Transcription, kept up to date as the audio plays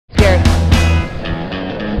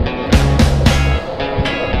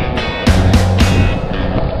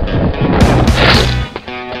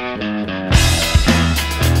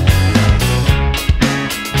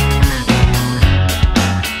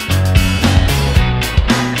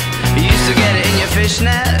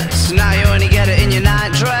fishnets. Now you only get it in your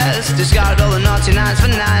night dress. Discarded all the naughty nights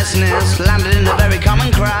for niceness. Landed in a very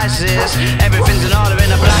common crisis. Everything's in order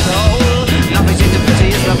in a black hole. Nothing seems to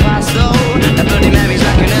pity is the past though. The bloody memories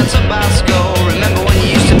like an El Tabasco. Remember when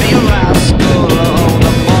you used to be a rascal? Oh,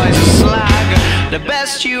 the boys are slag. The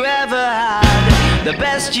best you ever had, the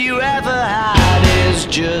best you ever had is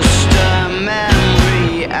just a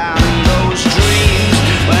memory. And those dreams,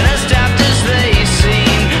 when as daft as they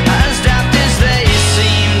seem, as daft as they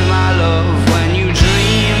seemed, my love, when you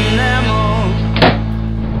dream them all.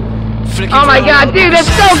 Oh my god, dude,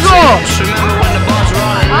 that's so cool! Remember when the bars were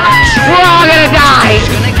on We're all gonna die!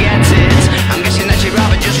 She's gonna get it. I'm guessing that she'd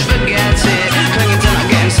rather just forget it. Clinging to not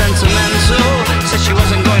getting sentimental. Said she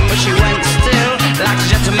wasn't going but she went still. Like a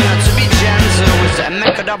gentleman had to be gentle. Was it a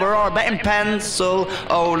mecha double or a betting pencil?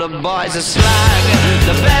 Oh, the boys are slag.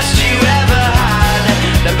 The best you ever had,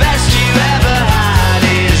 the best you ever had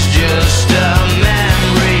is just a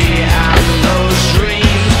memory. And those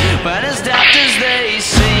dreams, but as daft as they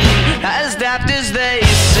seem, as daft as they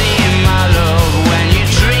seem, my love, when you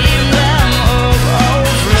dream them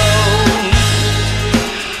overflow.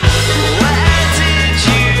 Where did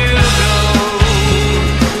you go?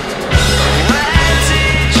 Where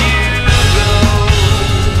did you go?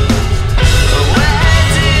 Where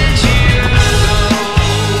did you go?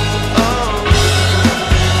 Oh.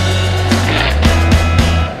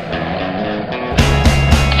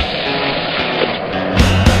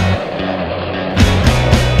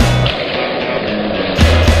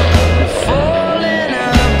 Falling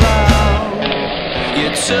about, you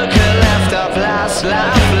took a left off last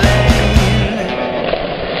life lane.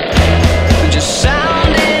 Just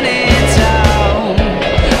sounding it out,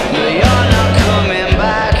 but you're not coming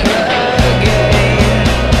back again.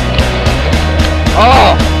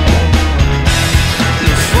 Oh!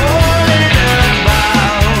 Falling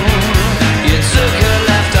about, you took a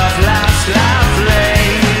left off last life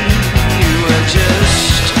lane. You were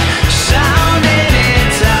just sounding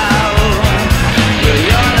it out, but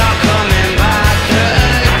you're not coming back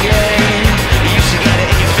again. You used to get it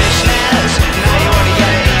in your fishnets, now you only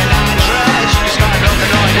get it in your night dress. You started off the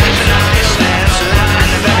noise and niceness, living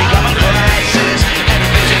in a very common crisis.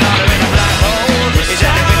 Everything's in order in a black hole. Is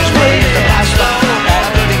everything as way as the past though? All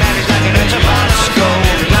the bloody memories like an El Tabasco.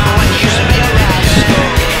 Remember when you used to be a rascal?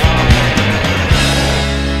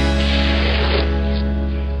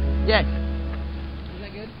 Jack. Is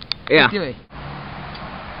that good? Yeah. Let's do it.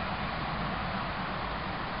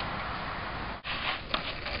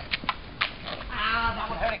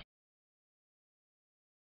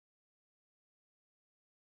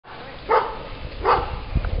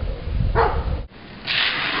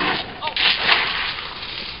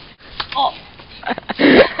 Oh.